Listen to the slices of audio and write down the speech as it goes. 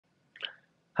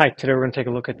Hi, today we're going to take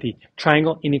a look at the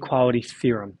triangle inequality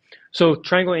theorem. So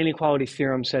triangle inequality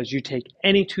theorem says you take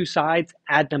any two sides,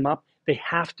 add them up, they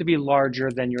have to be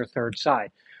larger than your third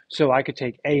side. So I could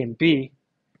take A and B,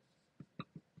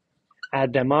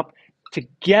 add them up,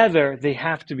 together they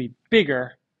have to be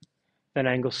bigger than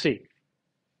angle C.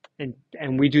 And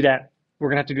we do that, we're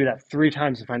going to have to do that 3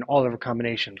 times to find all of our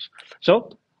combinations.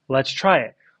 So let's try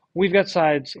it. We've got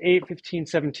sides 8, 15,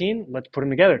 17. Let's put them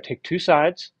together. Take two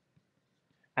sides,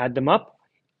 add them up.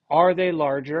 Are they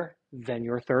larger than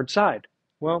your third side?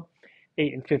 Well,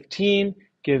 8 and 15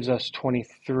 gives us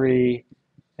 23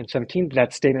 and 17.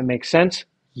 That statement makes sense?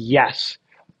 Yes.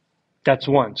 That's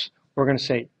once. We're going to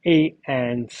say 8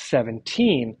 and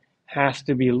 17 has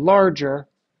to be larger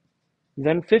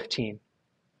than 15.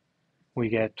 We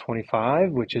get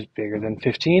 25, which is bigger than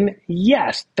 15.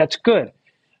 Yes, that's good.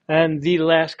 And the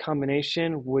last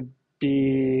combination would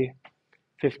be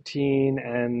 15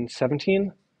 and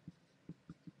 17.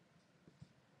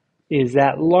 Is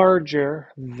that larger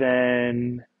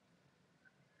than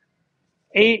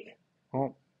 8?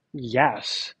 Well,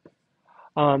 yes.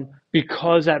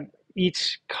 Because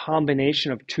each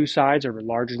combination of two sides are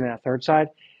larger than that third side,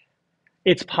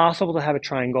 it's possible to have a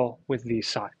triangle with these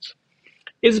sides.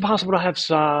 Is it possible to have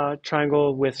a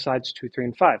triangle with sides 2, 3,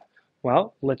 and 5?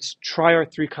 Well, let's try our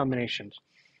 3 combinations.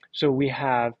 So we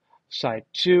have side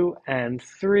 2 and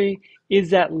 3. Is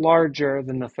that larger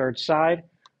than the third side?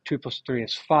 2 plus 3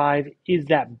 is 5. Is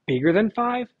that bigger than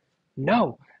 5?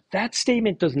 No, that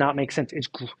statement does not make sense.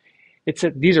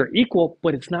 These are equal,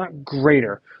 but it's not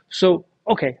greater. So,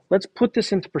 okay, let's put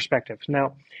this into perspective.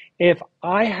 Now, if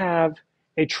I have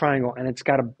a triangle and it's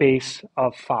got a base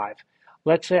of 5,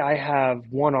 let's say I have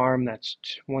one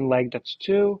leg that's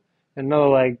 2, another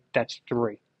leg that's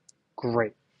 3.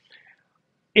 Great.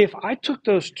 If I took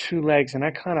those 2 legs and I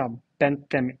kind of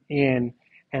bent them in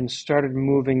and started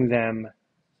moving them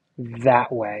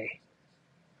that way,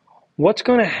 what's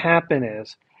going to happen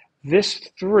is this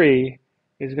 3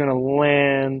 is going to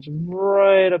land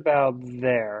right about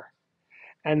there.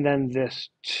 And then this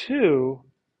 2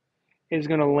 is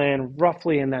going to land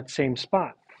roughly in that same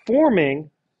spot,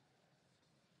 forming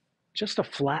just a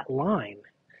flat line.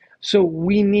 So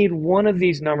we need one of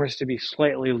these numbers to be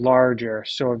slightly larger.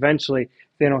 So eventually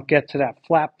they don't get to that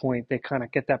flat point. They kind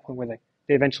of get that point where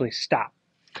they eventually stop.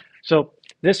 So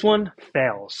this one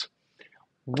fails.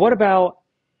 What about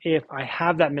if I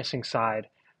have that missing side?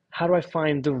 How do I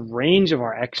find the range of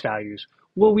our x values?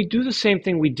 Well, we do the same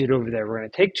thing we did over there. We're going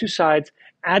to take two sides,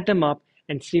 add them up,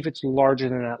 and see if it's larger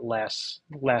than that less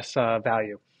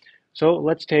value. So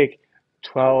let's take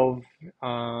 12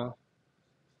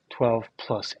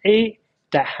 plus 8.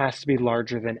 That has to be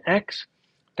larger than x.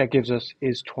 That gives us,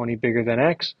 is 20 bigger than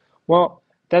x? Well,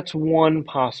 that's one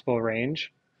possible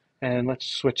range. And let's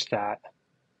switch that.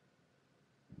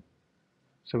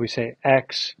 So we say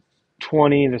x,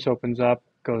 20, this opens up,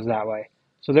 goes that way.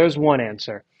 So there's one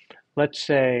answer. Let's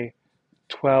say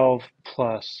 12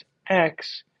 plus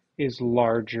x is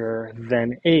larger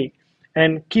than 8.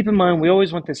 And keep in mind, we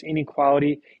always want this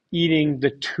inequality eating the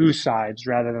two sides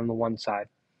rather than the one side.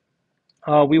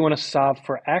 We want to solve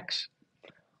for x.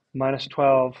 Minus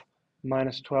 12,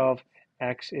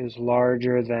 x is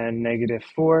larger than negative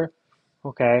 4.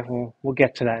 Okay, we'll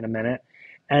get to that in a minute.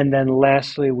 And then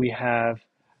lastly, we have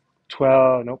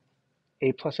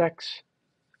 8 plus x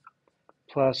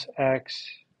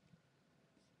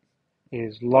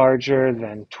is larger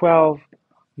than 12,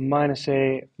 minus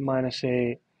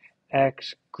 8,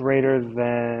 x greater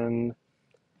than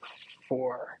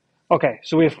 4. Okay,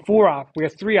 so we have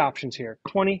 3 options here,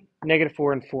 20, negative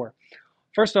 4, and 4.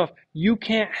 First off, you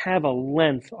can't have a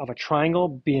length of a triangle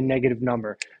be a negative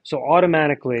number. So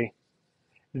automatically,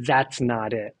 that's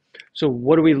not it. So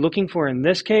what are we looking for in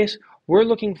this case? We're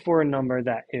looking for a number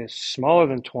that is smaller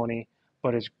than 20,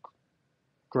 but is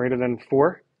greater than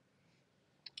 4.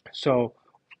 So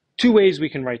 2 ways we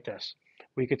can write this.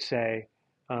 We could say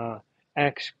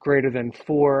x greater than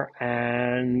 4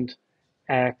 and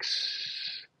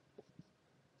x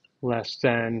less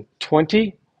than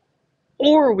 20.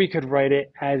 Or we could write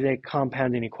it as a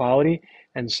compound inequality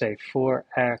and say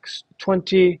 4x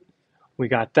 20. We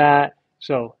got that.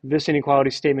 So this inequality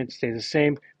statement stays the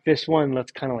same. This one,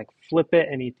 let's kind of like flip it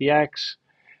and eat the x.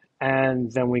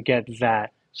 And then we get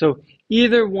that. So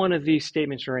either one of these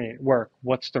statements work.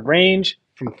 What's the range?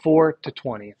 From 4 to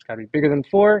 20. It's got to be bigger than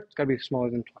 4. It's got to be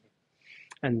smaller than 20.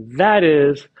 And that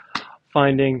is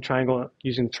finding triangle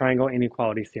using triangle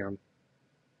inequality theorem.